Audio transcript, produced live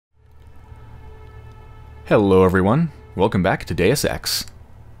Hello everyone, welcome back to Deus Ex.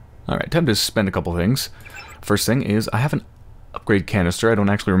 Alright, time to spend a couple things. First thing is, I have an upgrade canister. I don't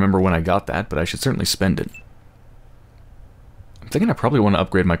actually remember when I got that, but I should certainly spend it. I'm thinking I probably want to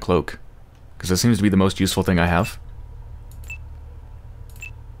upgrade my cloak, because that seems to be the most useful thing I have.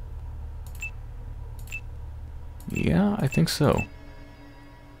 Yeah, I think so.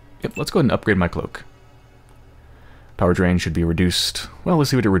 Yep, let's go ahead and upgrade my cloak. Power drain should be reduced. Well, let's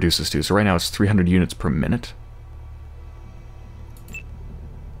see what it reduces to. So right now it's 300 units per minute.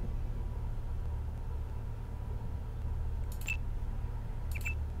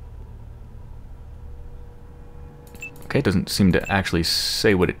 Okay, it doesn't seem to actually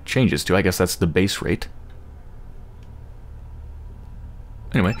say what it changes to. I guess that's the base rate.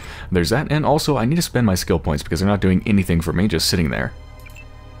 Anyway, there's that. And also, I need to spend my skill points because they're not doing anything for me, just sitting there.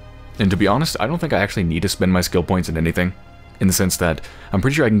 And to be honest, I don't think I actually need to spend my skill points in anything. In the sense that, I'm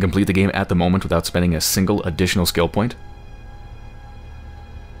pretty sure I can complete the game at the moment without spending a single additional skill point.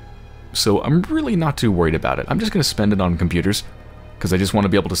 So I'm really not too worried about it. I'm just going to spend it on computers, because I just want to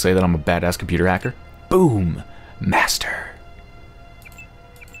be able to say that I'm a badass computer hacker. Boom! Master!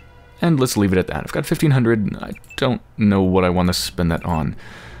 And let's leave it at that. I've got 1,500. I don't know what I want to spend that on.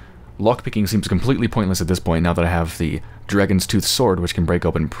 Lockpicking seems completely pointless at this point now that I have the Dragon's Tooth Sword, which can break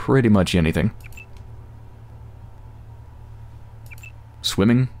open pretty much anything.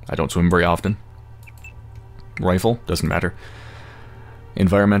 Swimming? I don't swim very often. Rifle? Doesn't matter.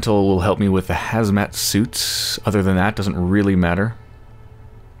 Environmental will help me with the hazmat suits. Other than that, doesn't really matter.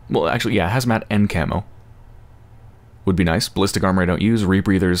 Well, actually, yeah, hazmat and camo would be nice. Ballistic armor I don't use.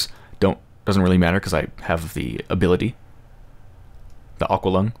 Rebreathers doesn't really matter because I have the ability. The Aqua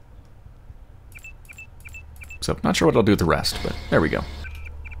Lung. So, not sure what I'll do with the rest, but there we go.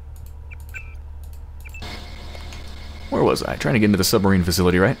 Where was I? Trying to get into the submarine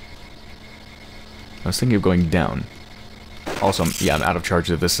facility, right? I was thinking of going down. Also, yeah, I'm out of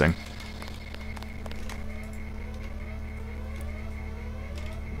charge of this thing.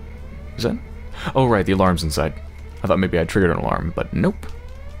 Is that? Oh, right, the alarm's inside. I thought maybe I triggered an alarm, but nope.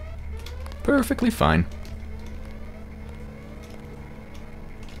 Perfectly fine.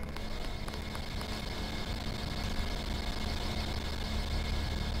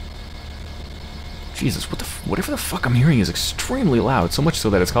 Jesus, whatever the fuck I'm hearing is extremely loud, so much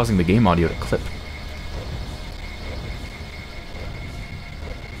so that it's causing the game audio to clip.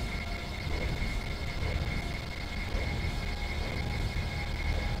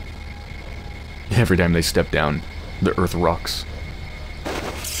 Every time they step down, the earth rocks.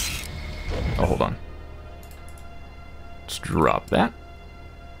 Oh, hold on. Let's drop that.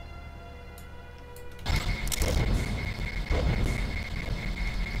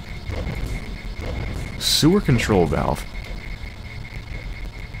 Sewer control valve.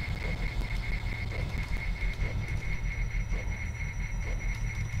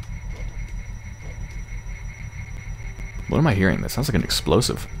 What am I hearing? That sounds like an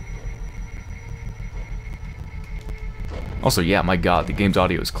explosive. Also, yeah, my god, the game's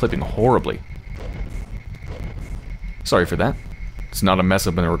audio is clipping horribly. Sorry for that. It's not a mess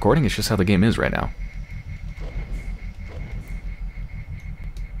up in the recording, it's just how the game is right now.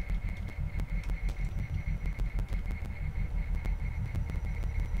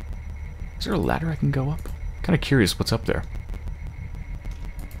 Is there a ladder I can go up? Kind of curious what's up there.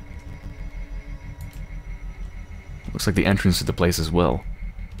 Looks like the entrance to the place as well.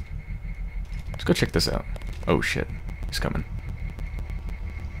 Let's go check this out. Oh shit, he's coming.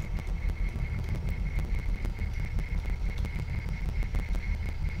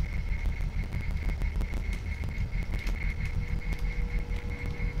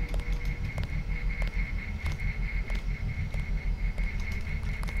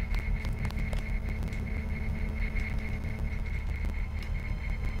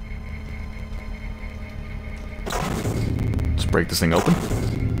 Break this thing open.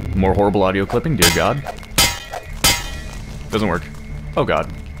 More horrible audio clipping, dear God. Doesn't work. Oh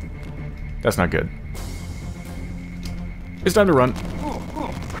God. That's not good. It's time to run.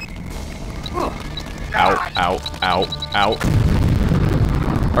 Ow, ow, ow, ow.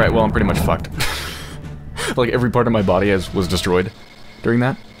 Alright, well, I'm pretty much fucked. Like, every part of my body was destroyed during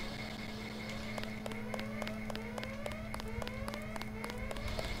that.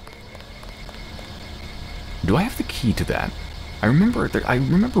 Do I have the key to that? I remember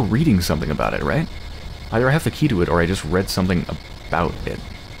reading something about it, right? Either I have the key to it or I just read something about it.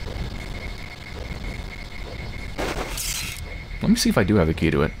 Let me see if I do have the key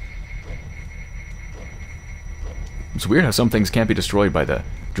to it. It's weird how some things can't be destroyed by the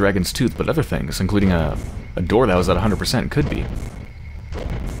Dragon's Tooth, but other things, including a door that was at 100%, could be.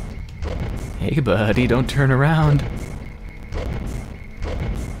 Hey, buddy, don't turn around.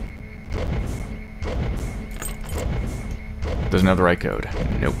 Doesn't have the right code.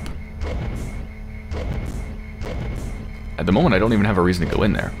 Nope. At the moment, I don't even have a reason to go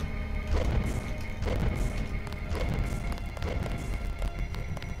in there.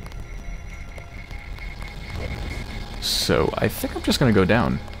 So, I think I'm just gonna go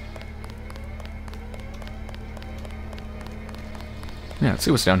down. Yeah, let's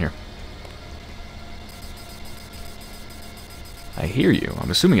see what's down here. I hear you.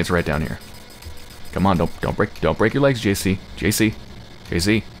 I'm assuming it's right down here. Come on, don't break your legs, JC. JC.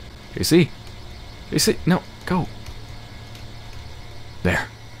 JC. JC. JC. No, go. There.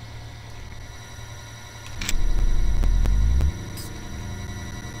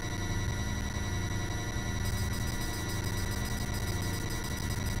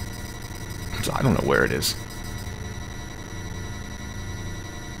 So I don't know where it is.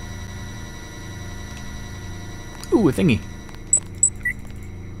 Ooh, a thingy.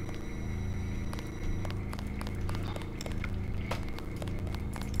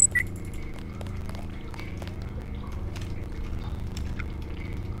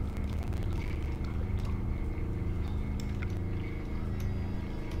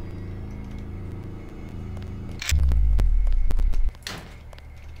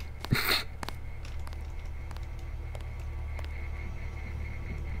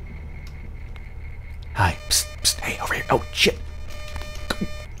 Hi. Psst, psst. Hey, over here. Oh, shit.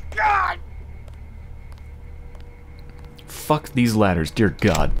 God. Fuck these ladders, dear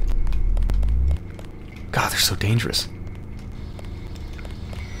God. God, they're so dangerous.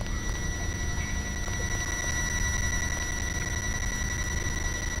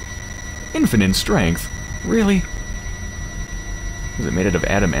 Infinite strength? Really? Is it made out of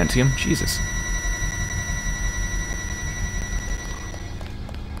adamantium? Jesus.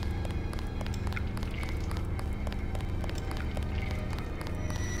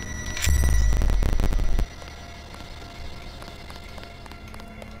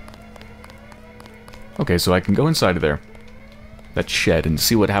 Okay, so I can go inside of there, that shed, and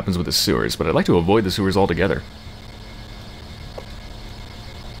see what happens with the sewers, but I'd like to avoid the sewers altogether.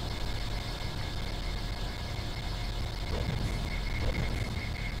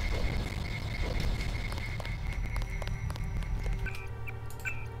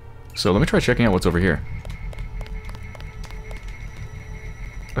 So let me try checking out what's over here.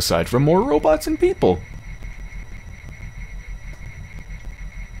 Aside from more robots and people.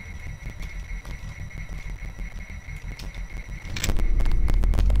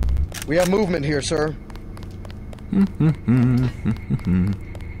 We have movement here, sir.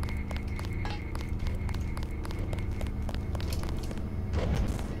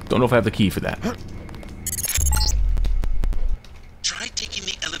 Don't know if I have the key for that. Try taking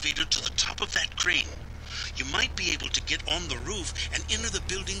the elevator to the top of that crane. You might be able to get on the roof and enter the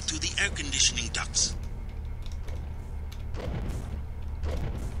building through the air conditioning ducts.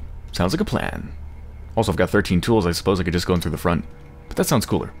 Sounds like a plan. Also, I've got 13 tools. I suppose I could just go in through the front. But that sounds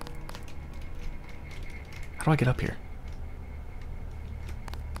cooler. How do I get up here?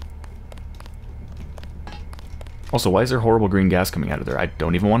 Also, why is there horrible green gas coming out of there? I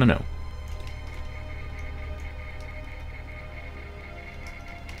don't even want to know.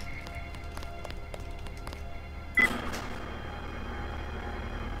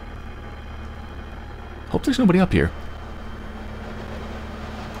 Hope there's nobody up here.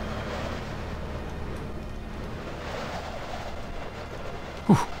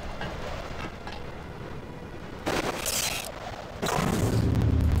 Whew.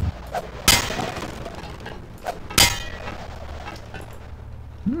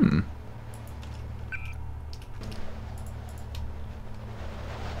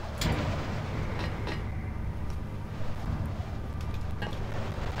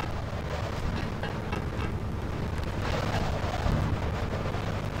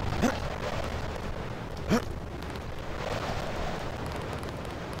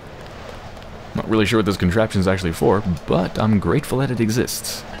 Not really sure what this contraption is actually for, but I'm grateful that it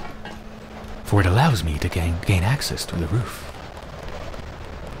exists. For it allows me to gain access to the roof.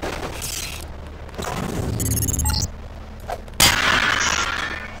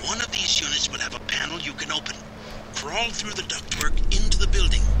 One of these units will have a panel you can open. Crawl through the ductwork into the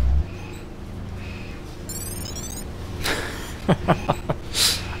building.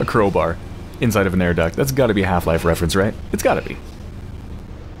 A crowbar inside of an air duct. That's gotta be a Half-Life reference, right? It's gotta be.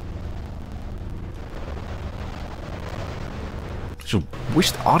 I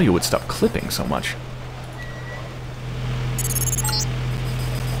wish the audio would stop clipping so much.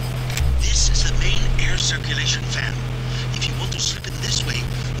 This is the main air circulation fan. If you want to slip in this way,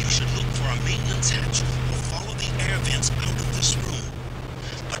 you should look for our main maintenance hatch or follow the air vents out of this room.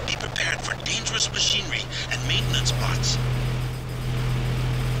 But be prepared for dangerous machinery and maintenance bots.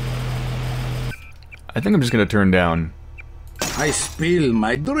 I think I'm just gonna turn down... I spill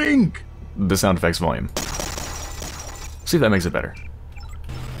my drink! the sound effects volume. See if that makes it better.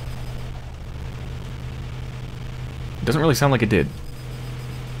 It doesn't really sound like it did.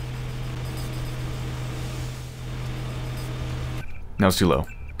 Now it's too low.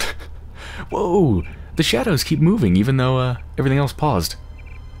 Whoa! The shadows keep moving even though everything else paused.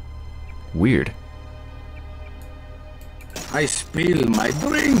 Weird. I spill my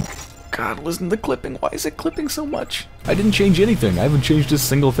drink! God, listen to the clipping. Why is it clipping so much? I didn't change anything. I haven't changed a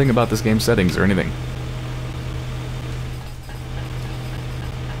single thing about this game's settings or anything.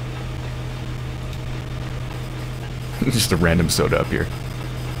 Just a random soda up here.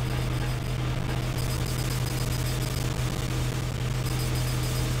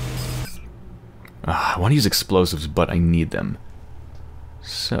 I want to use explosives, but I need them.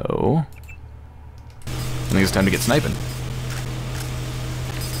 So... I think it's time to get sniping.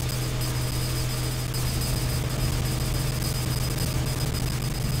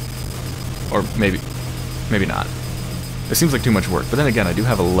 Or maybe not. It seems like too much work, but then again, I do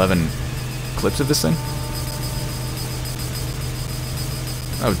have 11 clips of this thing.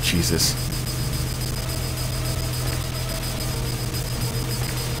 Oh, Jesus.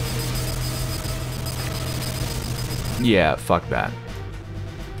 Yeah, fuck that.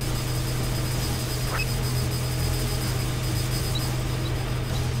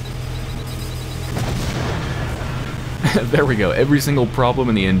 There we go. Every single problem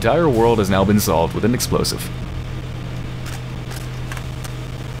in the entire world has now been solved with an explosive.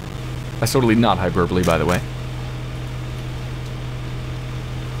 That's totally not hyperbole, by the way.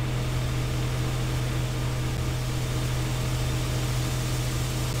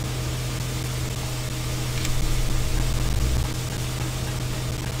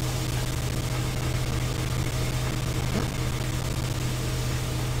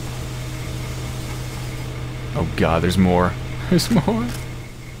 Oh god, there's more. There's more.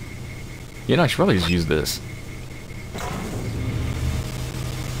 You know, I should probably just use this.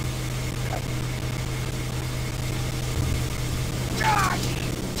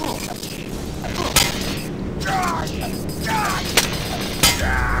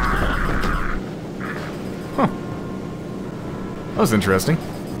 Huh. That was interesting.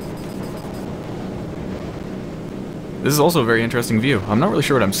 This is also a very interesting view. I'm not really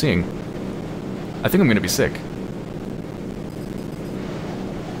sure what I'm seeing. I think I'm gonna be sick.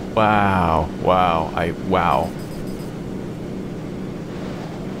 Wow. Wow. Wow.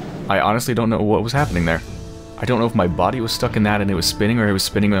 I honestly don't know what was happening there. I don't know if my body was stuck in that and it was spinning, or it was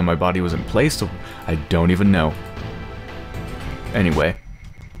spinning and my body was in place, so I don't even know. Anyway.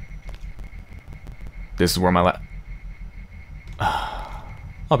 This is where my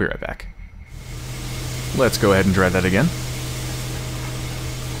I'll be right back. Let's go ahead and try that again.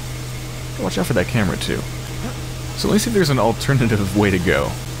 Watch out for that camera, too. So let me see if there's an alternative way to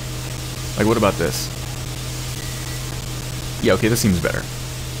go. Like, what about this? Yeah, okay, this seems better.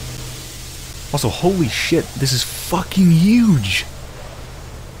 Also, holy shit, this is fucking huge!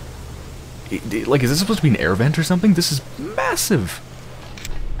 Like, is this supposed to be an air vent or something? This is massive!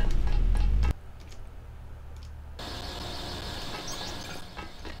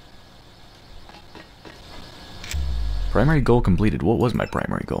 Primary goal completed. What was my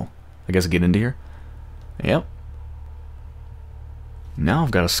primary goal? I guess get into here? Yep. Now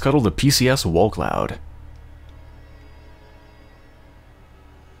I've got to scuttle the PCS wall cloud.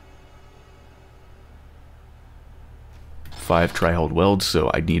 Five tri-hold welds,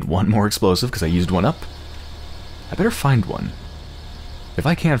 so I need one more explosive because I used one up. I better find one. If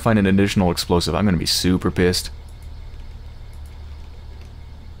I can't find an additional explosive, I'm going to be super pissed.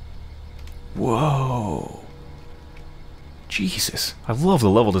 Whoa. Jesus. I love the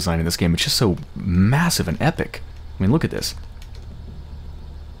level design in this game. It's just so massive and epic. I mean, look at this.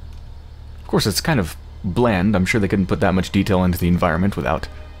 Of course, it's kind of bland. I'm sure they couldn't put that much detail into the environment without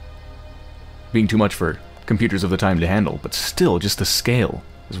being too much for computers of the time to handle, but still, just the scale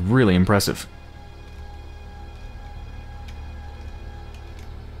is really impressive.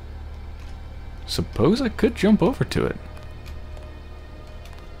 Suppose I could jump over to it.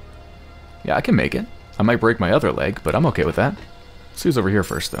 Yeah, I can make it. I might break my other leg, but I'm okay with that. Let's see who's over here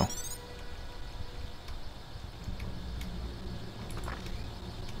first, though.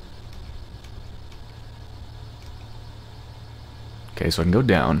 Okay, so I can go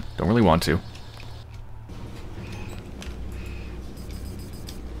down. Don't really want to.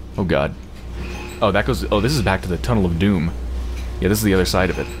 Oh god. Oh, that goes... Oh, this is back to the Tunnel of Doom. Yeah, this is the other side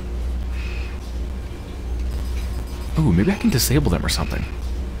of it. Ooh, maybe I can disable them or something.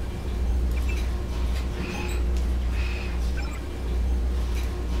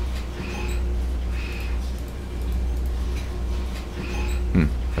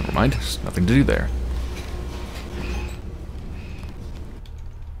 Never mind. There's nothing to do there.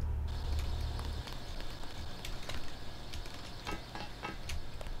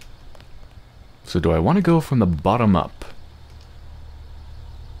 So do I want to go from the bottom up?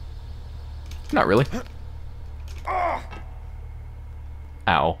 Not really.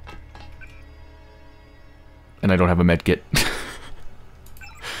 Ow. And I don't have a med kit.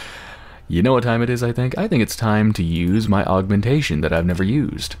 You know what time it is, I think? I think it's time to use my augmentation that I've never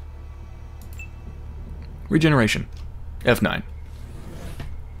used. Regeneration. F9.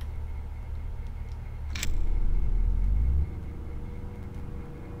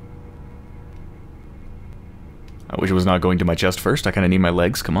 I wish it was not going to my chest first. I kind of need my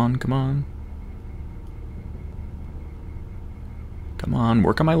legs. Come on, come on. Come on,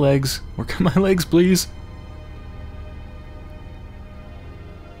 work on my legs. Work on my legs, please.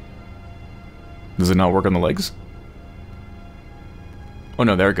 Does it not work on the legs? Oh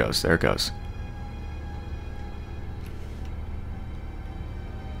no, there it goes. There it goes.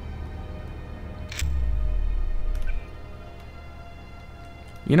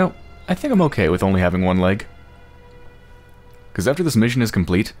 You know, I think I'm okay with only having one leg. Because after this mission is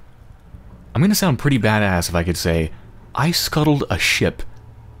complete, I'm gonna sound pretty badass if I could say, I scuttled a ship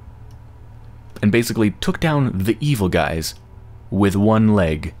and basically took down the evil guys with one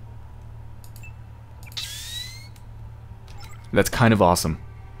leg. That's kind of awesome.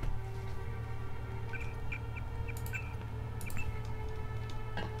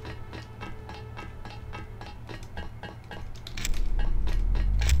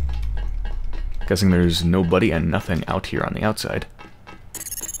 Guessing there's nobody and nothing out here on the outside.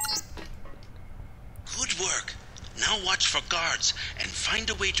 Good work. Now watch for guards and find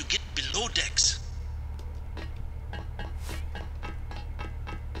a way to get below decks.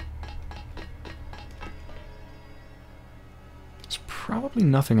 There's probably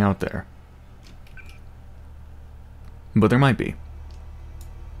nothing out there. But there might be.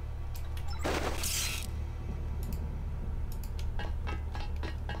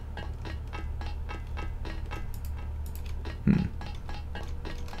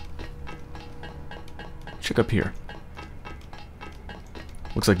 Check up here.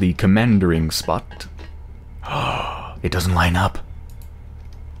 Looks like the commandering spot. Oh, it doesn't line up.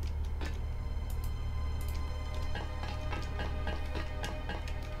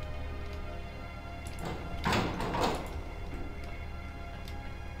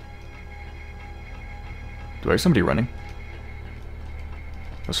 Do I hear somebody running?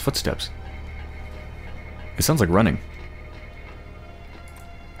 Those footsteps. It sounds like running.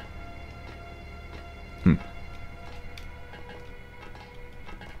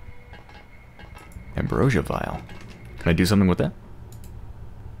 Ambrosia vial. Can I do something with that?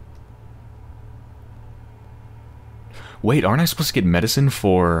 Wait, aren't I supposed to get medicine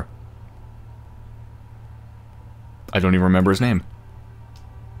for... I don't even remember his name.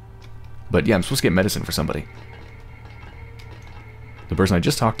 But yeah, I'm supposed to get medicine for somebody. The person I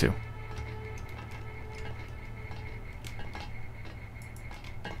just talked to.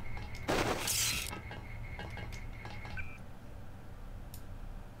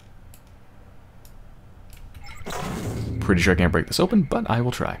 Pretty sure I can't break this open, but I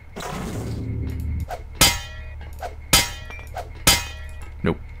will try.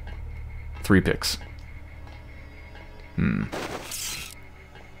 Nope. 3 picks.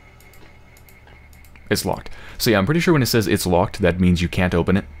 It's locked. So yeah, I'm pretty sure when it says it's locked, that means you can't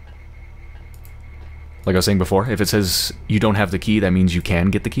open it. Like I was saying before, if it says you don't have the key, that means you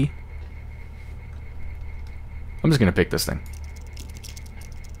can get the key. I'm just gonna pick this thing.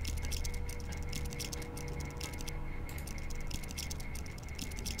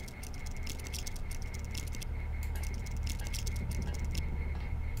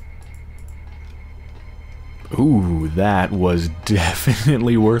 Ooh, that was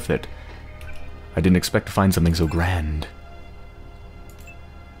definitely worth it. I didn't expect to find something so grand.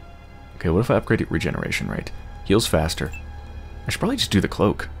 Okay, what if I upgrade regeneration rate? Heals faster. I should probably just do the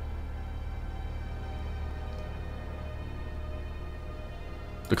cloak.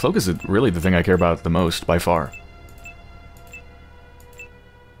 The cloak is really the thing I care about the most, by far.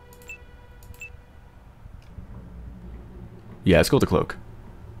 Yeah, let's go with the cloak.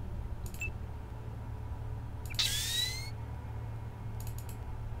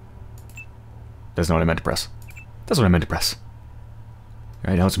 That's not what I meant to press. That's what I meant to press.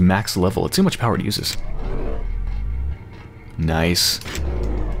 Alright, now it's max level. Let's see how much power it uses. Nice.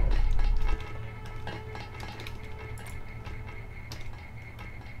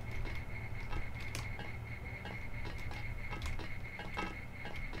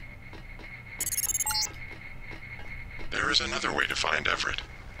 There is another way to find Everett.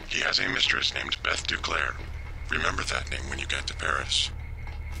 He has a mistress named Beth Duclair. Remember that name when you get to Paris.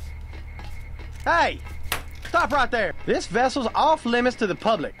 Hey! Stop right there! This vessel's off limits to the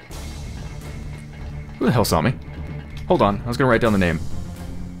public. Who the hell saw me? Hold on, I was gonna write down the name.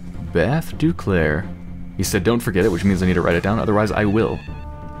 Beth Duclair. He said don't forget it, which means I need to write it down, otherwise I will.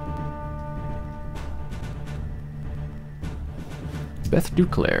 Beth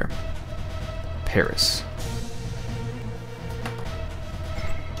Duclair. Paris.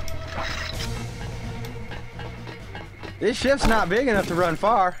 This ship's not big enough to run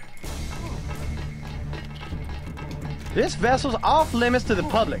far. This vessel's off limits to the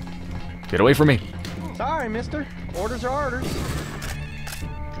public. Get away from me. Sorry, mister. Orders are orders.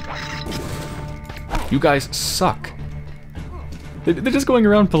 You guys suck. They're just going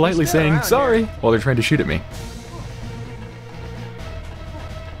around politely saying around sorry here. while they're trying to shoot at me.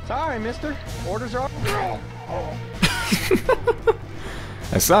 Sorry, mister. Orders are...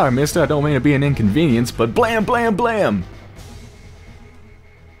 Sorry, mister, I don't mean to be an inconvenience, but blam, blam, blam!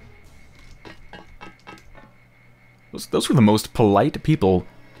 Those were the most polite people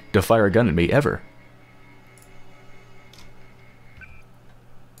to fire a gun at me ever.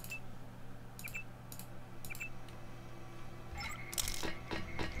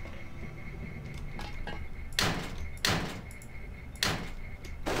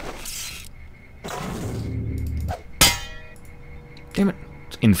 Damn it.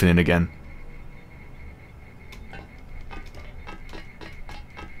 It's infinite again.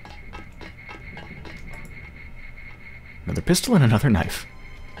 Another pistol and another knife.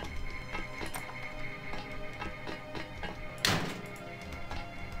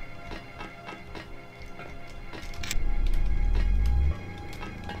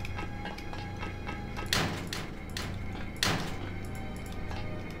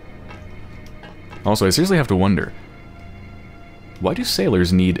 Also, I seriously have to wonder, why do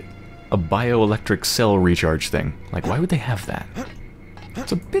sailors need a bioelectric cell recharge thing? Like, why would they have that?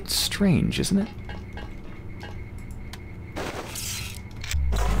 It's a bit strange, isn't it?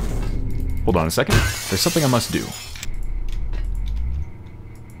 Hold on a second. There's something I must do.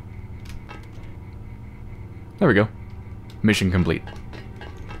 There we go. Mission complete.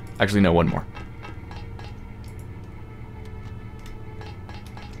 Actually, no, one more.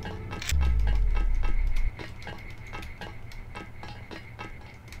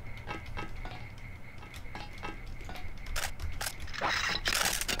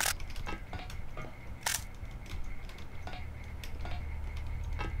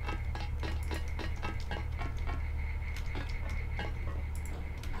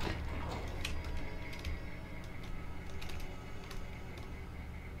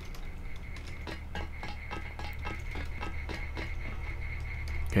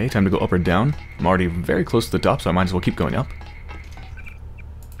 Okay, time to go up or down. I'm already very close to the top, so I might as well keep going up.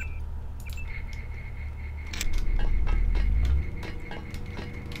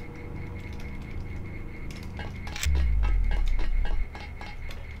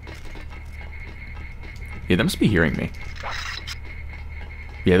 Yeah, they must be hearing me.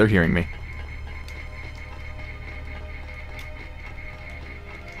 Yeah, they're hearing me.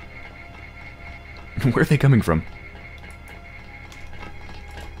 Where are they coming from?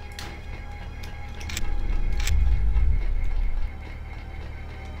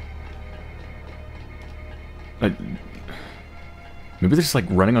 Maybe they're just like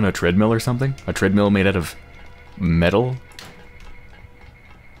running on a treadmill or something? A treadmill made out of metal?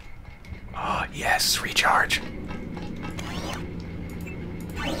 Oh, yes, recharge.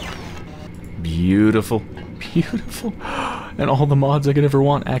 Beautiful. Beautiful. And all the mods I could ever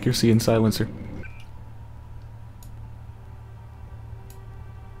want. Accuracy and silencer.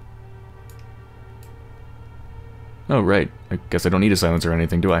 Oh, right. I guess I don't need a silencer or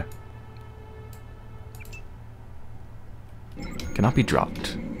anything, do I? Cannot be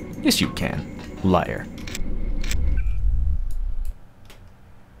dropped. Yes, you can. Liar.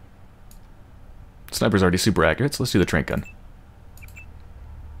 Sniper's already super accurate, so let's do the trank gun.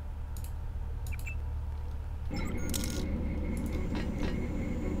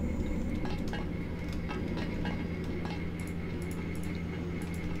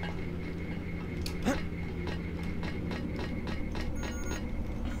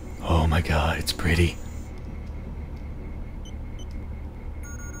 Oh my god, it's pretty.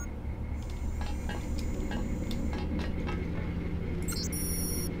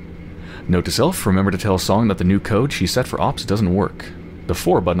 Note to self, remember to tell Song that the new code she set for ops doesn't work. The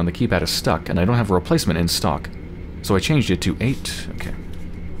 4 button on the keypad is stuck, and I don't have a replacement in stock. So I changed it to 8, okay.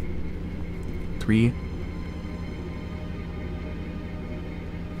 3.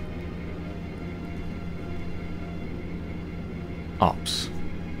 Ops.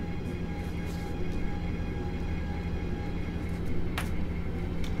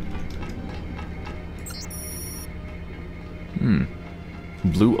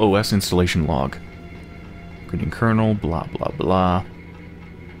 Blue OS installation log. Creating kernel, blah, blah, blah.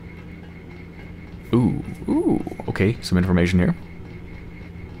 Ooh, okay, some information here.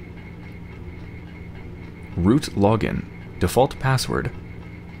 Root login. Default password.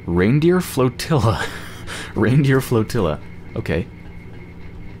 Reindeer flotilla. Reindeer flotilla. Okay.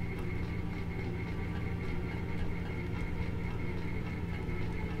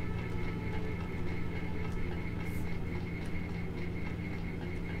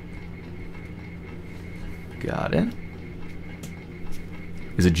 Got it.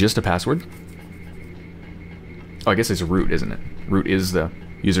 Is it just a password? Oh, I guess it's root, isn't it? Root is the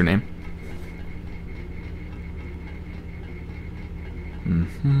username.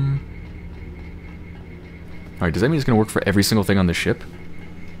 Alright, does that mean it's going to work for every single thing on the ship?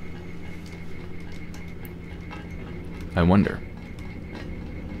 I wonder.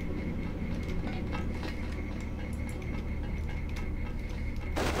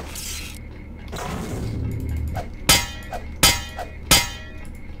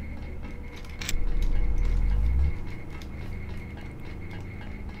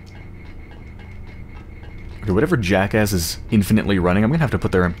 Okay, whatever jackass is infinitely running, I'm gonna have to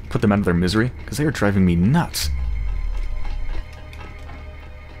put them out of their misery, because they are driving me nuts.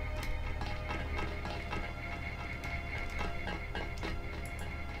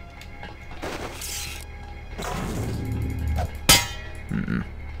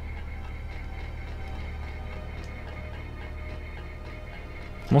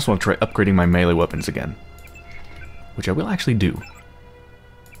 I also want to try upgrading my melee weapons again, which I will actually do.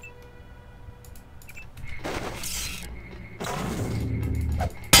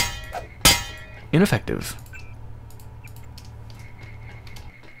 Ineffective.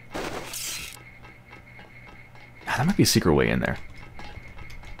 That might be a secret way in there.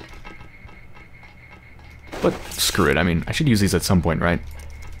 But screw it, I mean, I should use these at some point, right?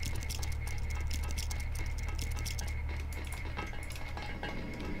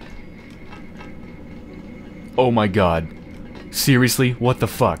 Oh my god. Seriously? What the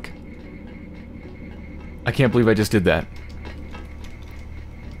fuck? I can't believe I just did that.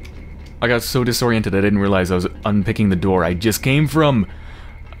 I got so disoriented I didn't realize I was unpicking the door I just came from.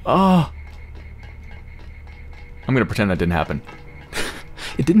 Oh. I'm gonna pretend that didn't happen.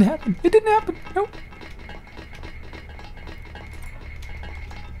 It didn't happen. It didn't happen. Nope.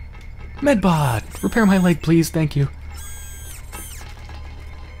 Medbot! Repair my leg, please. Thank you.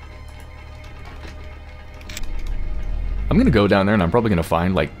 I'm gonna go down there and I'm probably gonna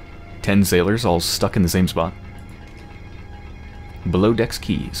find like 10 sailors all stuck in the same spot. Below deck's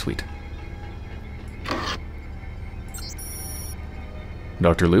key. Sweet.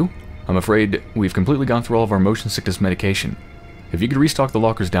 Dr. Liu, I'm afraid we've completely gone through all of our motion sickness medication. If you could restock the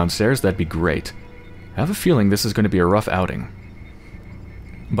lockers downstairs, that'd be great. I have a feeling this is going to be a rough outing.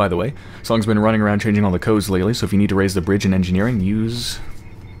 By the way, Song's been running around changing all the codes lately, so if you need to raise the bridge in engineering, use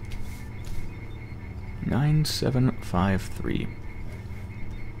 9753.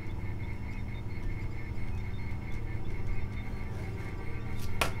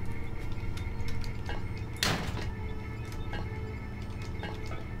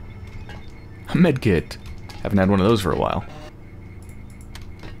 A medkit. Haven't had one of those for a while.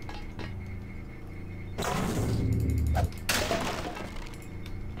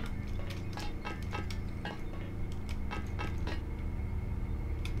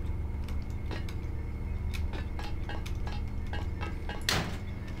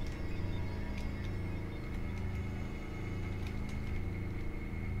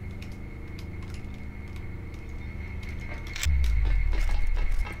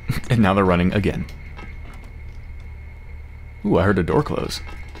 And now they're running again. Ooh, I heard a door close.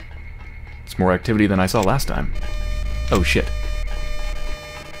 It's more activity than I saw last time. Oh shit.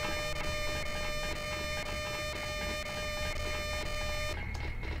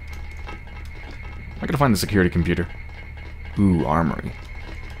 I gotta find the security computer. Ooh, armory.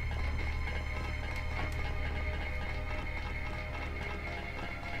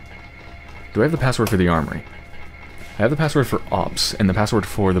 Do I have the password for the armory? I have the password for ops and the password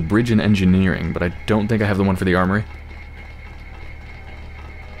for the bridge and engineering, but I don't think I have the one for the armory.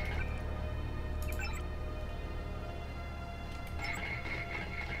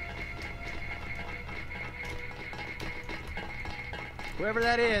 Whoever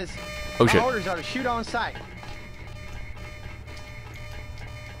that is, oh shit. my orders are to shoot on sight.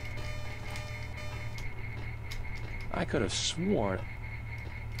 I could have sworn.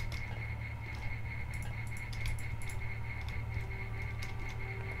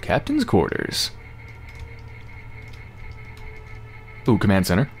 Captain's quarters. Ooh, command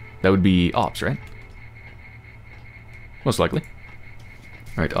center. That would be ops, right? Most likely.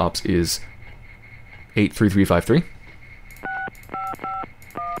 Alright, ops is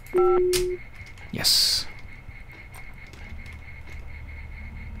 83353. Yes.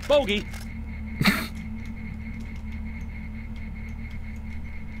 Bogey!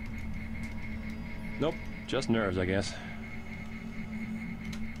 Nope, just nerves, I guess.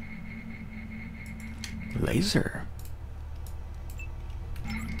 Laser.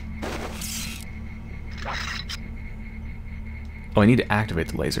 Oh, I need to activate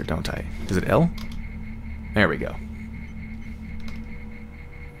the laser, don't I? Is it L? There we go.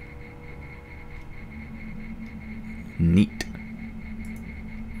 Neat.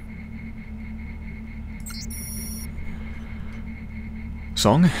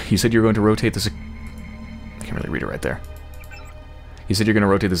 Song, you said you were going to rotate the I can't really read it right there. You said you're going to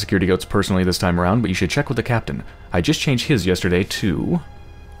rotate the security goats personally this time around, but you should check with the captain. I just changed his yesterday to...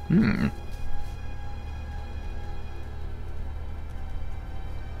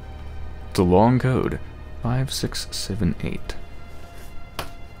 It's a long code. 5678.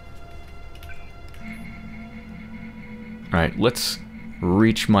 Alright, let's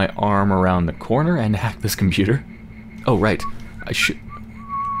reach my arm around the corner and hack this computer. Oh, right. I should...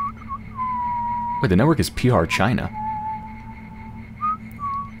 Wait, the network is PR China.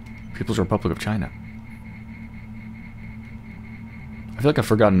 People's Republic of China. I feel like I've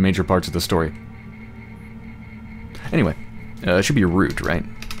forgotten major parts of the story. Anyway, it should be root, right?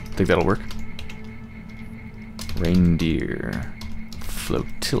 Think that'll work. Reindeer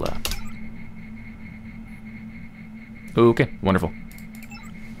flotilla. Okay, wonderful.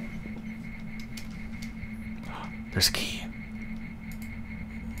 There's a key.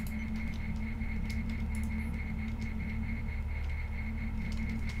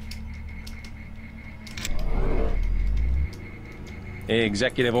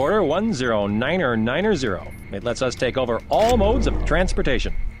 Executive Order 109090. It lets us take over all modes of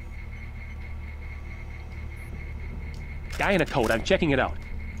transportation. Guy in a coat, I'm checking it out.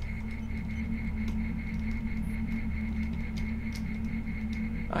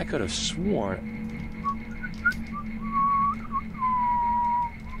 I could have sworn...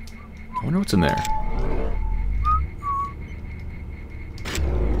 I wonder what's in there.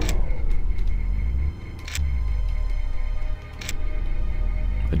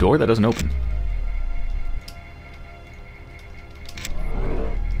 A door that doesn't open.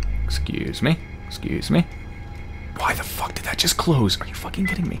 Excuse me. Excuse me. Why the fuck did that just close? Are you fucking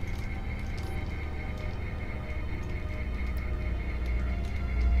kidding me?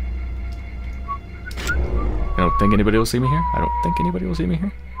 I don't think anybody will see me here. I don't think anybody will see me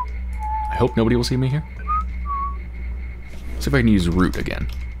here. I hope nobody will see me here. See if I can use root again.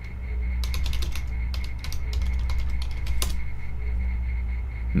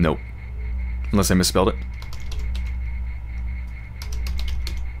 Nope. Unless I misspelled it.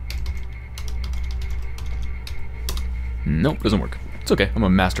 Nope, doesn't work. It's okay, I'm a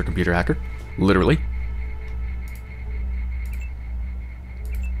master computer hacker. Literally.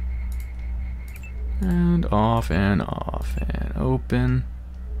 And off and off and open.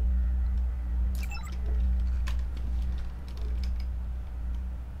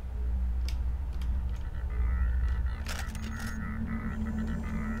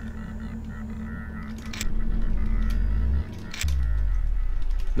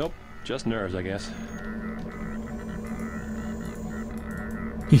 Nope, just nerves, I guess.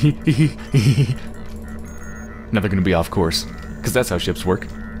 Now they're gonna be off course, because that's how ships work.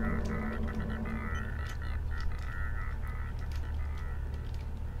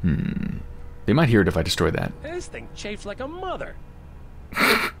 They might hear it if I destroy that. This thing chafes like a mother.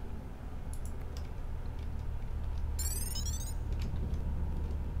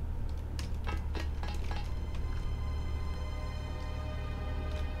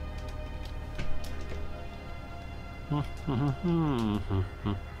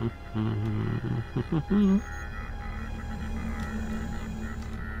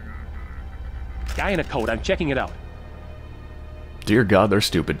 Guy in a coat, I'm checking it out. Dear God, they're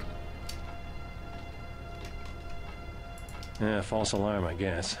stupid. False alarm, I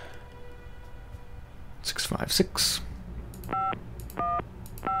guess. 656.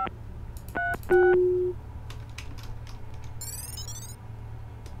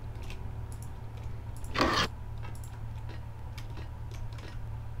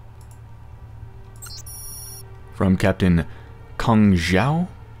 From Captain Kong Zhao,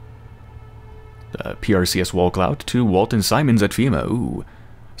 PRCS Wallcloud, to Walton Simons at FEMA. Ooh.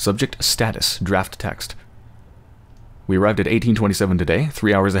 Subject status, draft text. We arrived at 1827 today,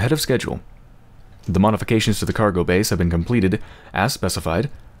 3 hours ahead of schedule. The modifications to the cargo base have been completed as specified,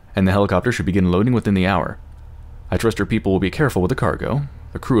 and the helicopter should begin loading within the hour. I trust your people will be careful with the cargo.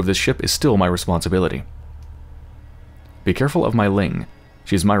 The crew of this ship is still my responsibility. Be careful of my Ling.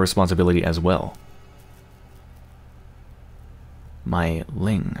 She is my responsibility as well. My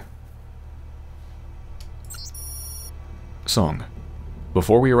Ling. Song.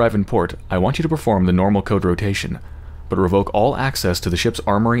 Before we arrive in port, I want you to perform the normal code rotation, but revoke all access to the ship's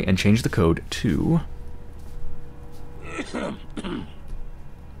armory and change the code to...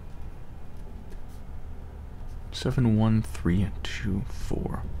 Seven one three two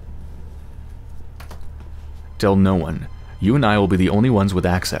four. Tell no one. You and I will be the only ones with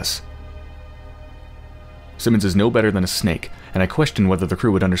access. Simmons is no better than a snake, and I question whether the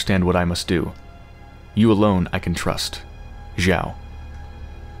crew would understand what I must do. You alone I can trust. Zhao.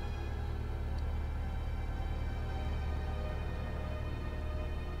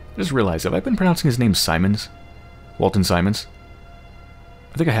 I just realized, have I been pronouncing his name Simons? Walton Simons?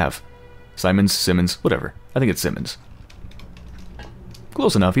 I think I have. Simons, Simmons, whatever. I think it's Simmons.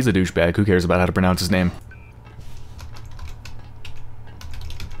 Close enough, he's a douchebag. Who cares about how to pronounce his name?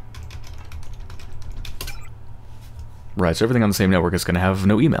 Right, so everything on the same network is going to have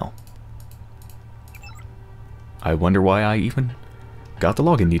no email. I wonder why I even got the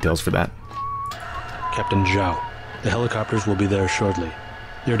login details for that. Captain Zhao, the helicopters will be there shortly.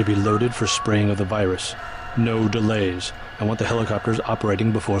 They're to be loaded for spraying of the virus. No delays. I want the helicopters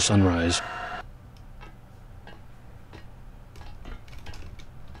operating before sunrise.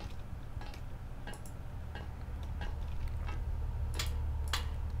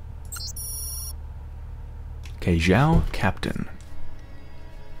 Okay, Zhao, Captain.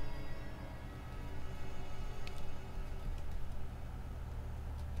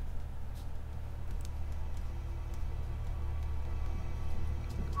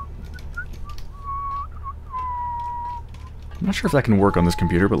 I'm not sure if that can work on this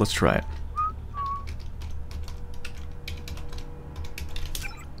computer, but let's try it.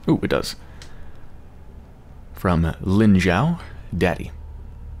 Ooh, it does. From Lin Zhao, Daddy.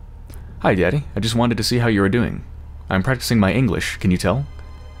 Hi, Daddy. I just wanted to see how you are doing. I'm practicing my English, can you tell?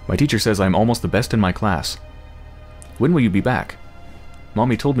 My teacher says I'm almost the best in my class. When will you be back?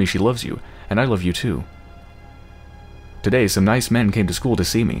 Mommy told me she loves you, and I love you too. Today, some nice men came to school to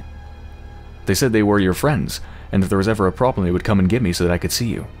see me. They said they were your friends, and if there was ever a problem they would come and get me so that I could see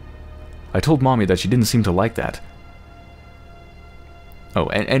you. I told Mommy that she didn't seem to like that. Oh,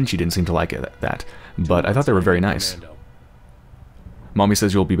 and she didn't seem to like that, but I thought they were very nice. Mommy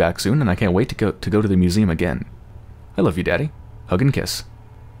says you'll be back soon, and I can't wait to go to the museum again. I love you, Daddy. Hug and kiss.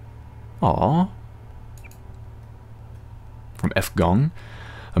 Aww. From F. Gong,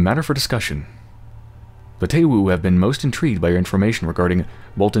 a matter for discussion. The Teiwu have been most intrigued by your information regarding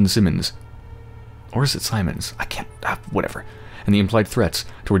Bolton Simmons. Or is it Simons? I can't... whatever. And the implied threats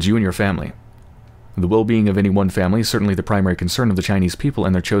towards you and your family. The well-being of any one family is certainly the primary concern of the Chinese people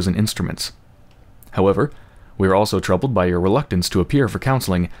and their chosen instruments. However, we are also troubled by your reluctance to appear for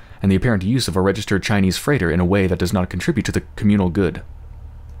counseling and the apparent use of a registered Chinese freighter in a way that does not contribute to the communal good.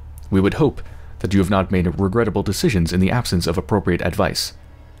 We would hope that you have not made regrettable decisions in the absence of appropriate advice.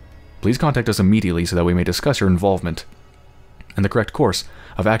 Please contact us immediately so that we may discuss your involvement and the correct course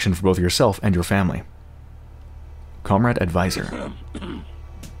of action for both yourself and your family. Comrade Advisor.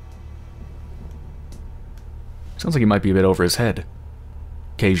 Sounds like he might be a bit over his head.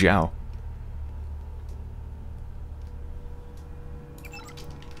 Kei Zhao.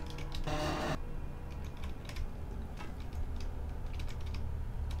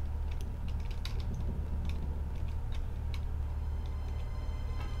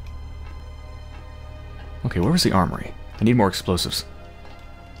 Okay, where was the armory? I need more explosives.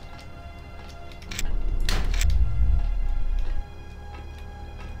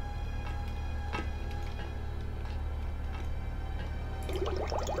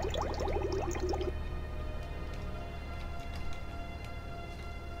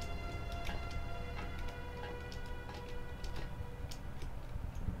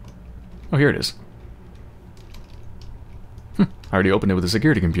 Oh, here it is. I already opened it with a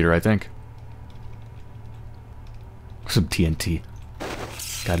security computer, I think. Some TNT.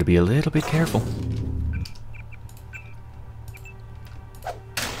 Gotta be a little bit careful.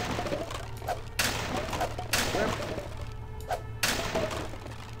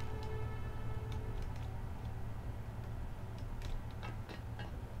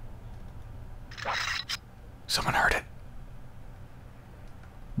 Someone heard it.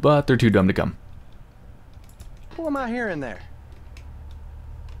 But they're too dumb to come. Who am I hearing there?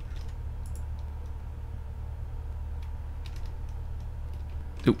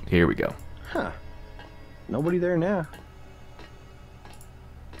 Ooh, here we go. Huh. Nobody there now.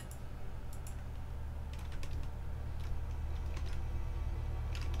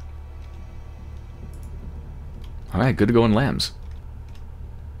 Alright, good to go on lambs.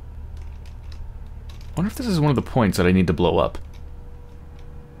 Wonder if this is one of the points that I need to blow up.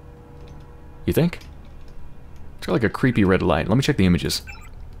 You think? It's got like a creepy red light. Let me check the images.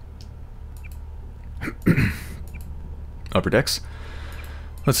 Upper decks.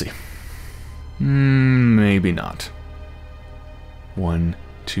 Let's see. Maybe not. 1,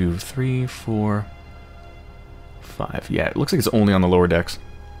 2, 3, 4, 5. Yeah, it looks like it's only on the lower decks.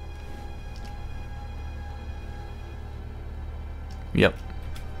 Yep.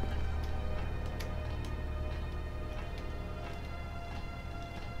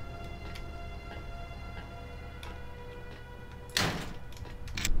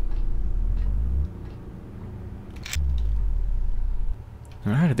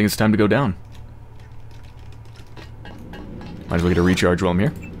 Alright, I think it's time to go down. Might as well get a recharge while I'm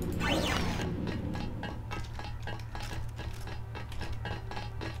here.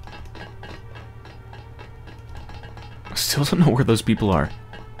 I still don't know where those people are.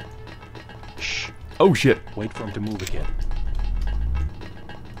 Shh. Oh shit! Wait for him to move again.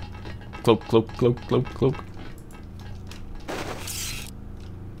 Cloak, cloak, cloak, cloak, cloak.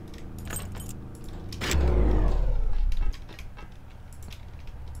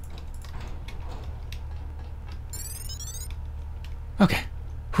 Okay.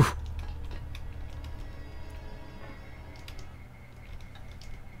 Whew.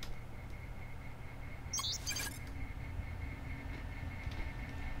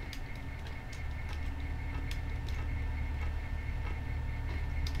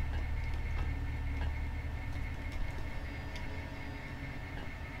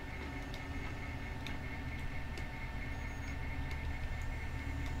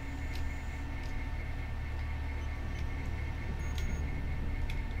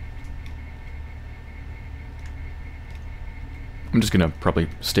 I'm just gonna probably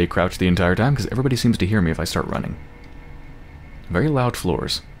stay crouched the entire time, because everybody seems to hear me if I start running. Very loud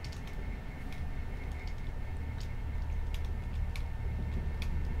floors.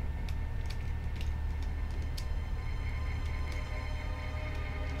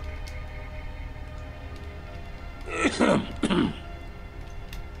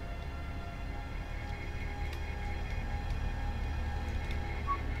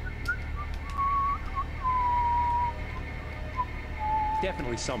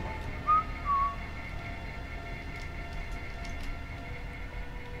 Definitely someone.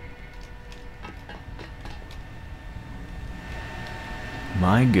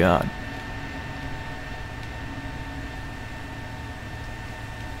 My God.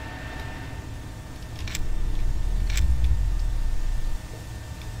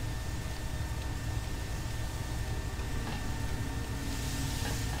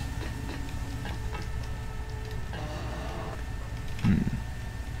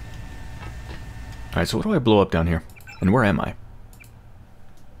 Alright, so what do I blow up down here? And where am I?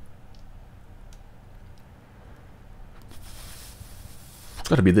 It's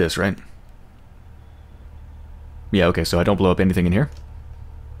gotta be this, right? Yeah, okay, so I don't blow up anything in here.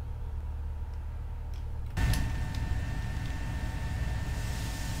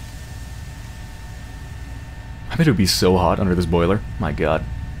 I bet it would be so hot under this boiler. My God.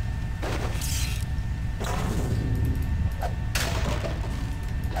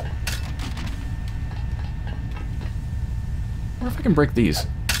 I wonder if I can break these.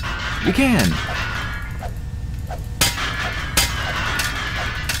 You can!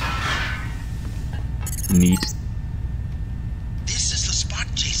 Neat. This is the spot,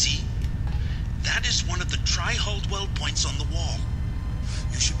 JC. That is one of the tri-hulled weld points on the wall.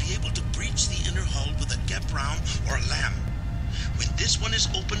 You should be able to breach the inner hull with a gap round or a lamb. When this one is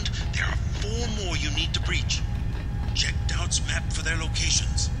opened, there are 4 more you need to breach. Check Doubt's map for their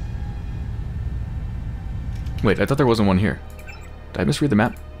locations. Wait, I thought there wasn't one here. Did I misread the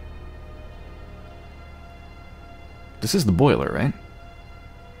map? This is the boiler, right?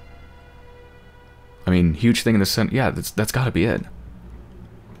 I mean, huge thing in the center. Yeah, that's gotta be it.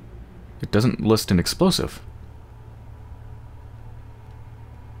 It doesn't list an explosive.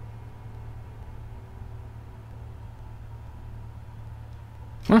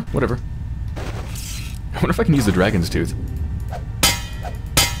 Well, whatever. I wonder if I can use the dragon's tooth.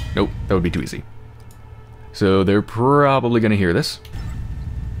 Nope, that would be too easy. So they're probably gonna hear this.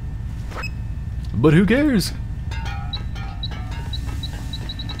 But who cares?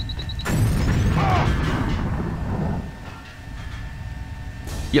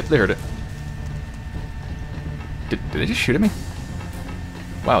 Yep, they heard it. Did they just shoot at me?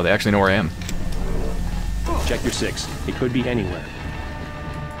 Wow, they actually know where I am. Check your 6. It could be anywhere.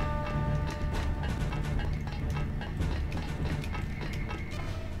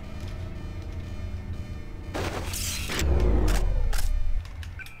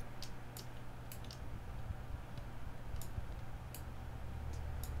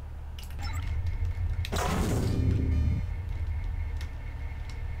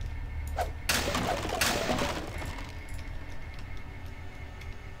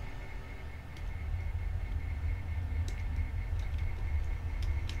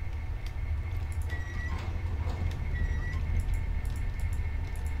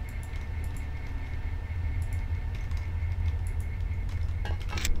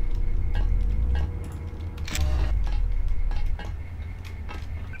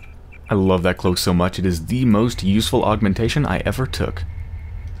 I love that cloak so much. It is the most useful augmentation I ever took.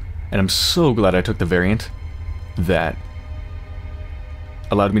 And I'm so glad I took the variant that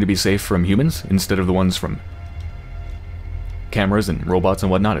allowed me to be safe from humans instead of the ones from cameras and robots and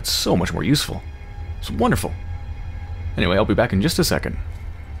whatnot. It's so much more useful. It's wonderful. Anyway, I'll be back in just a second.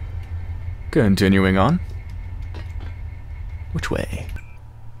 Continuing on. Which way?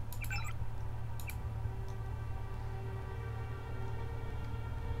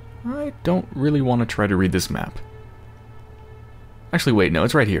 I don't really want to try to read this map. Actually, wait, no,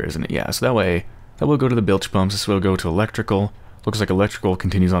 it's right here, isn't it? Yeah, so that way, that will go to the bilge pumps, this will go to electrical. Looks like electrical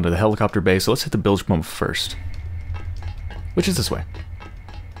continues onto the helicopter base, so let's hit the bilge pump first. Which is this way.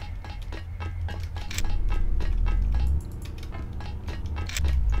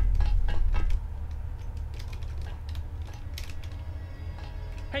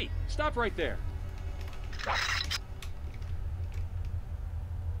 Hey, stop right there.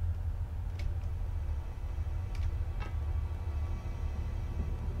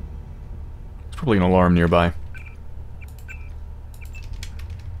 Probably an alarm nearby.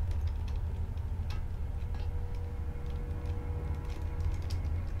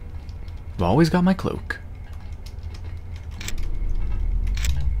 I've always got my cloak.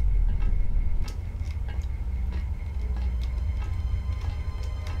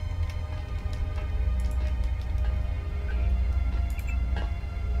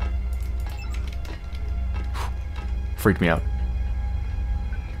 Freaked me out.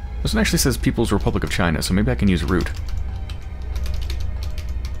 This one actually says People's Republic of China, so maybe I can use root.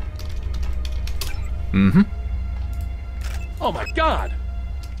 Mm-hmm. Oh my god!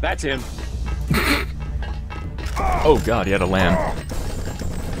 That's him. Oh god, he had a lamb.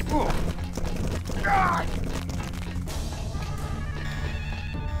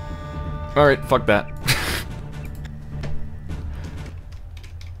 Alright, fuck that.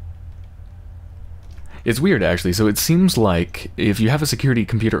 It's weird, actually. So it seems like if you have a security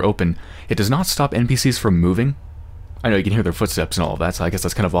computer open, it does not stop NPCs from moving. I know you can hear their footsteps and all of that, so I guess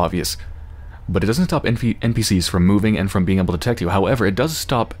that's kind of obvious. But it doesn't stop NPCs from moving and from being able to detect you. However, it does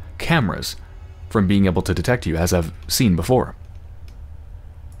stop cameras from being able to detect you, as I've seen before.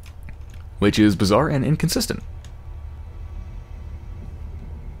 Which is bizarre and inconsistent.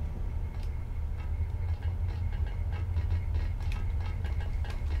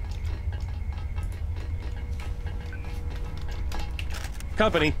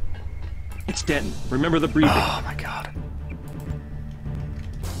 Company. It's Denton. Remember the briefing. Oh my god.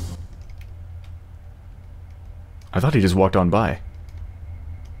 I thought he just walked on by.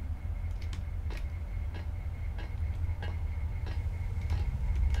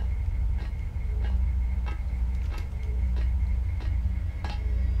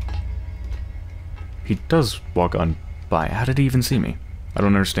 He does walk on by. How did he even see me? I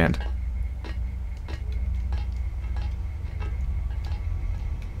don't understand.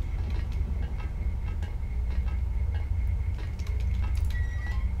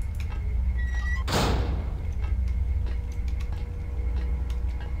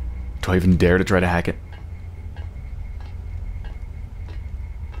 Do I even dare to try to hack it?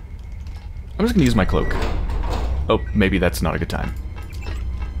 I'm just gonna use my cloak. Oh, maybe that's not a good time.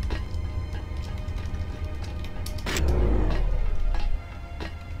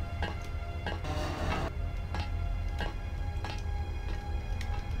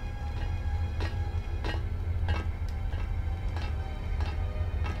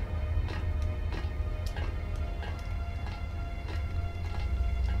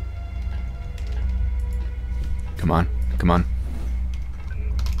 Come on, come on.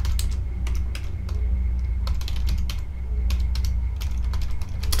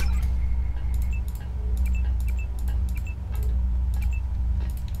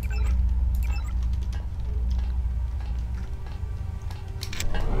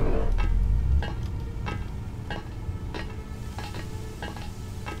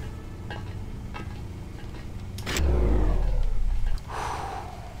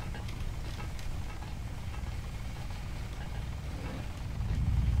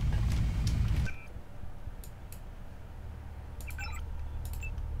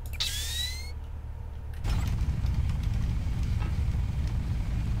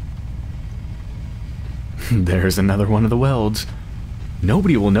 There's another one of the welds.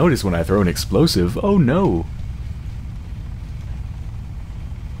 Nobody will notice when I throw an explosive. Oh no.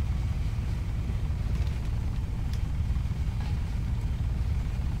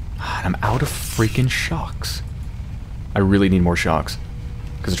 I'm out of freaking shocks. I really need more shocks.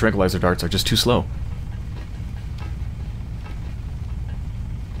 Because the tranquilizer darts are just too slow.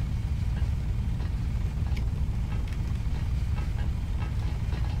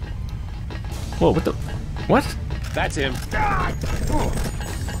 Whoa, what the... What? That's him. Oh.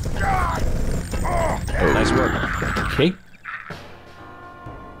 Nice work. Okay.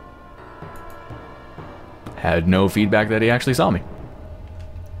 Had no feedback that he actually saw me.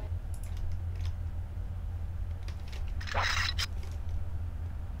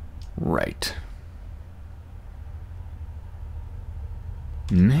 Right.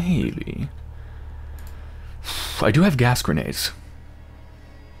 Maybe. I do have gas grenades.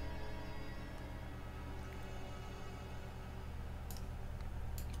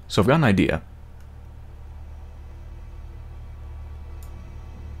 So I've got an idea.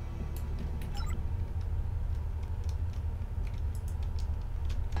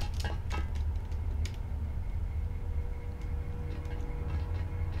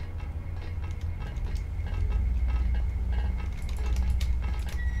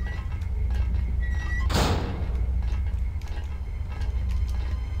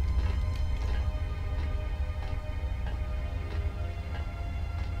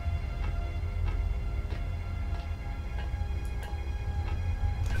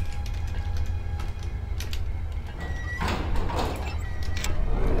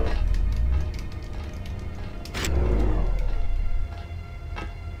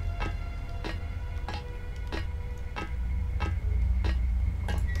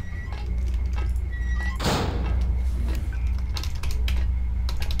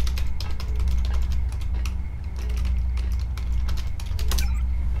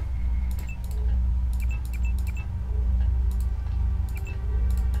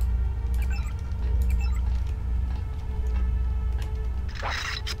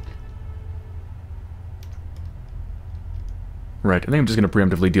 Right, I think I'm just going to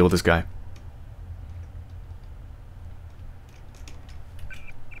preemptively deal with this guy.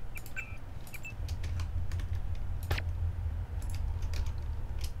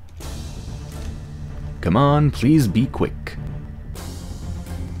 Come on, please be quick.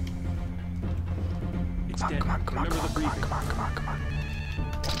 Come on, come on, come on, come on, come on, come on, come on.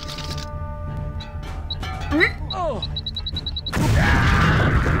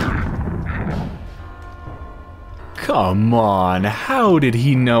 Come on, how did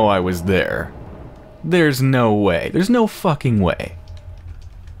he know I was there? There's no way. There's no fucking way.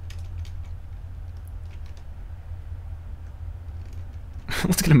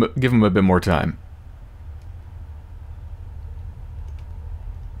 Let's give him a bit more time.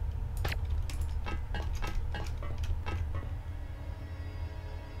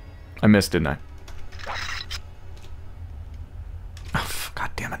 I missed, didn't I? Oh,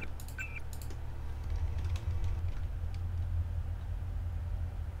 God damn it.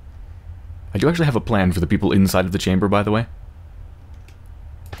 I do actually have a plan for the people inside of the chamber, by the way.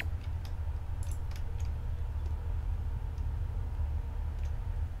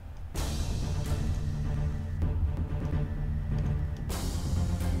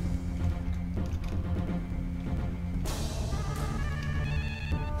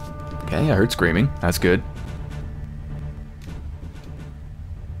 Okay, I heard screaming. That's good.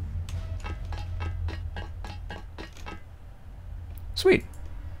 Sweet.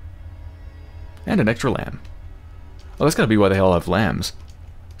 And an extra lamb. Well, that's gotta be why they all have lambs.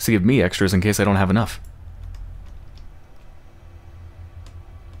 So give me extras in case I don't have enough.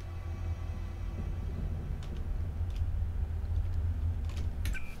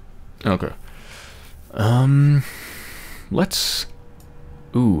 Okay. Let's...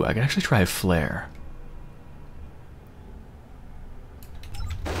 Ooh, I can actually try a flare.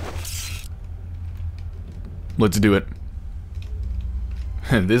 Let's do it.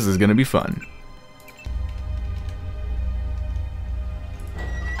 This is gonna be fun.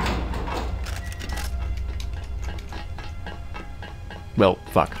 Well,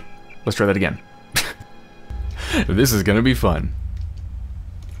 fuck. Let's try that again. This is gonna be fun.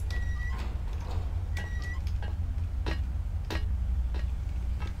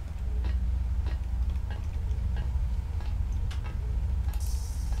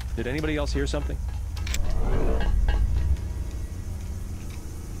 Did anybody else hear something?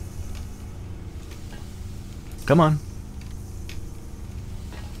 Come on.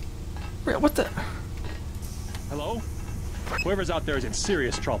 What the? Hello? Whoever's out there is in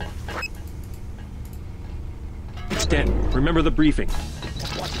serious trouble. Stanton, remember the briefing.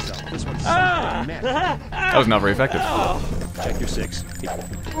 Watch yourself. This one's That was not very effective. Check your 6.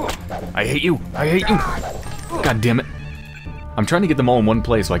 I hate you! I hate you! God damn it. I'm trying to get them all in one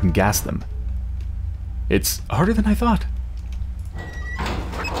place so I can gas them. It's harder than I thought.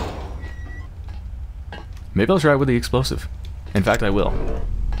 Maybe I'll try it with the explosive. In fact, I will.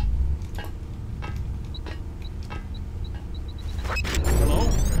 Hello?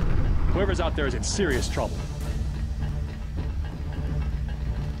 Whoever's out there is in serious trouble.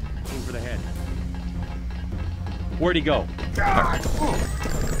 Aim for the head. Where'd he go?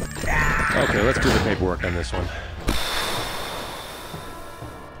 Okay, let's do the paperwork on this one.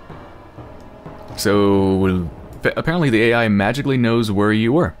 So, apparently the AI magically knows where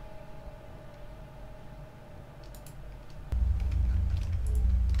you were.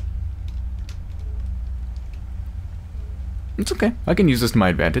 It's okay. I can use this to my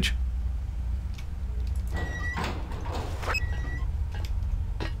advantage.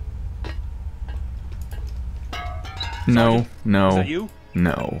 No, no, Is that you?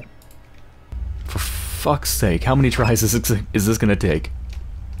 no. For fuck's sake, how many tries is this gonna take?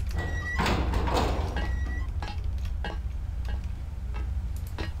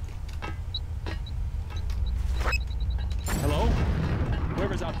 Hello?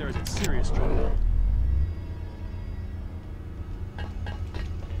 Whoever's out there is in serious trouble.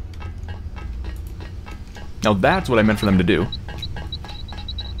 Now that's what I meant for them to do.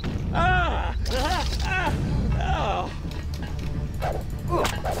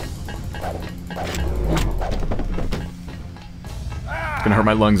 Gonna hurt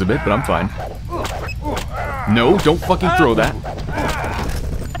my lungs a bit, but I'm fine. No, don't fucking throw that.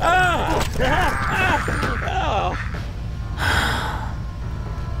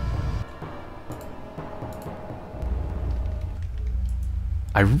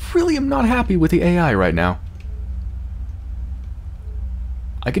 I really am not happy with the AI right now.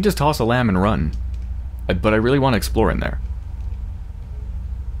 I could just toss a lamb and run, but I really want to explore in there.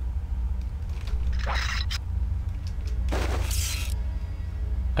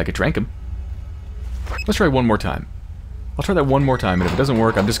 I could trank him. Let's try one more time. I'll try that one more time, and if it doesn't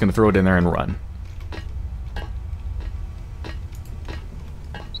work, I'm just going to throw it in there and run.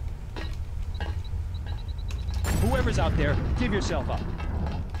 Whoever's out there, give yourself up.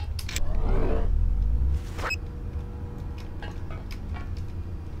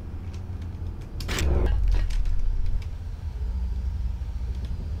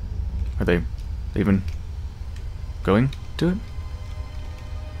 Are they even going to it?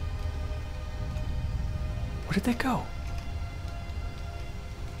 Where did they go?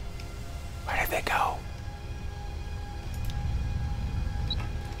 Where did they go?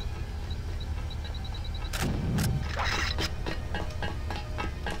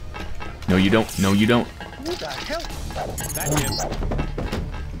 No, you don't. No, you don't. What the hell? That's him.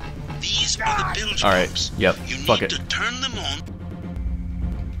 These are the bilge All right. pumps. Yep. You Fuck need it. to turn them on.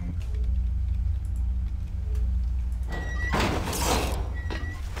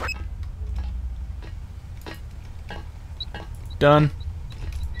 Done.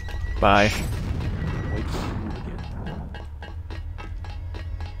 Bye. Wait for him to move again.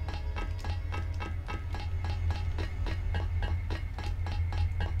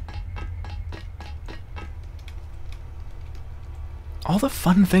 All the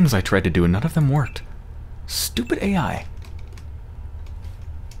fun things I tried to do and none of them worked. Stupid AI.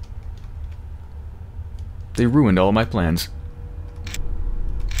 They ruined all my plans.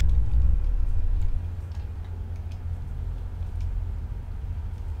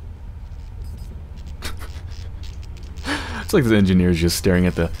 It's like the engineer's just staring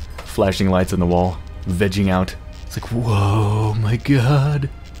at the flashing lights on the wall, vegging out. It's like, whoa, my god.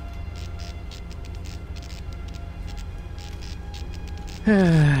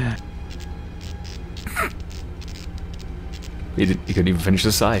 He couldn't even finish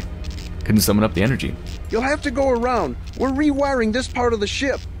the sigh. Couldn't summon up the energy. You'll have to go around. We're rewiring this part of the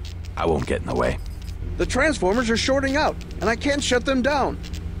ship. I won't get in the way. The transformers are shorting out, and I can't shut them down.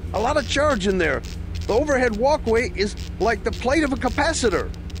 A lot of charge in there. The overhead walkway is like the plate of a capacitor.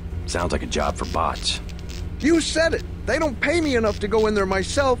 Sounds like a job for bots. You said it. They don't pay me enough to go in there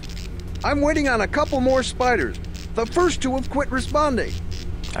myself. I'm waiting on a couple more spiders. The first two have quit responding.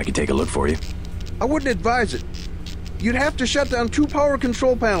 I can take a look for you. I wouldn't advise it. You'd have to shut down 2 power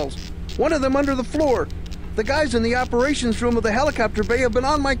control panels, one of them under the floor. The guys in the operations room of the helicopter bay have been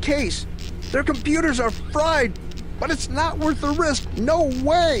on my case. Their computers are fried, but it's not worth the risk. No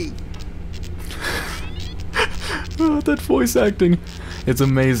way! Oh, that voice acting. It's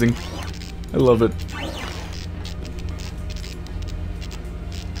amazing. I love it.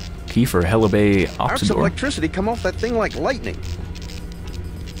 Key for Helibay Arcs of Oxidor. electricity come off that thing like lightning.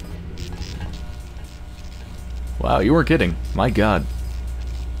 Wow, you weren't kidding. My god.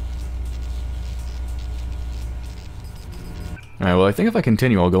 Alright, well, I think if I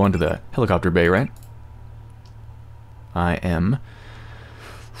continue, I'll go into the helicopter bay, right? I am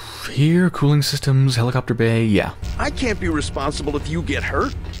here, cooling systems, helicopter bay, yeah. I can't be responsible if you get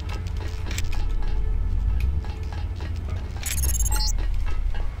hurt.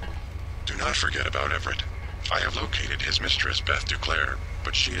 Do not forget about Everett. I have located his mistress, Beth Duclair,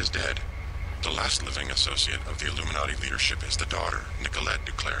 but she is dead. The last living associate of the Illuminati leadership is the daughter, Nicolette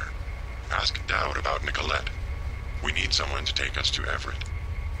Duclair. Ask Dowd about Nicolette. We need someone to take us to Everett.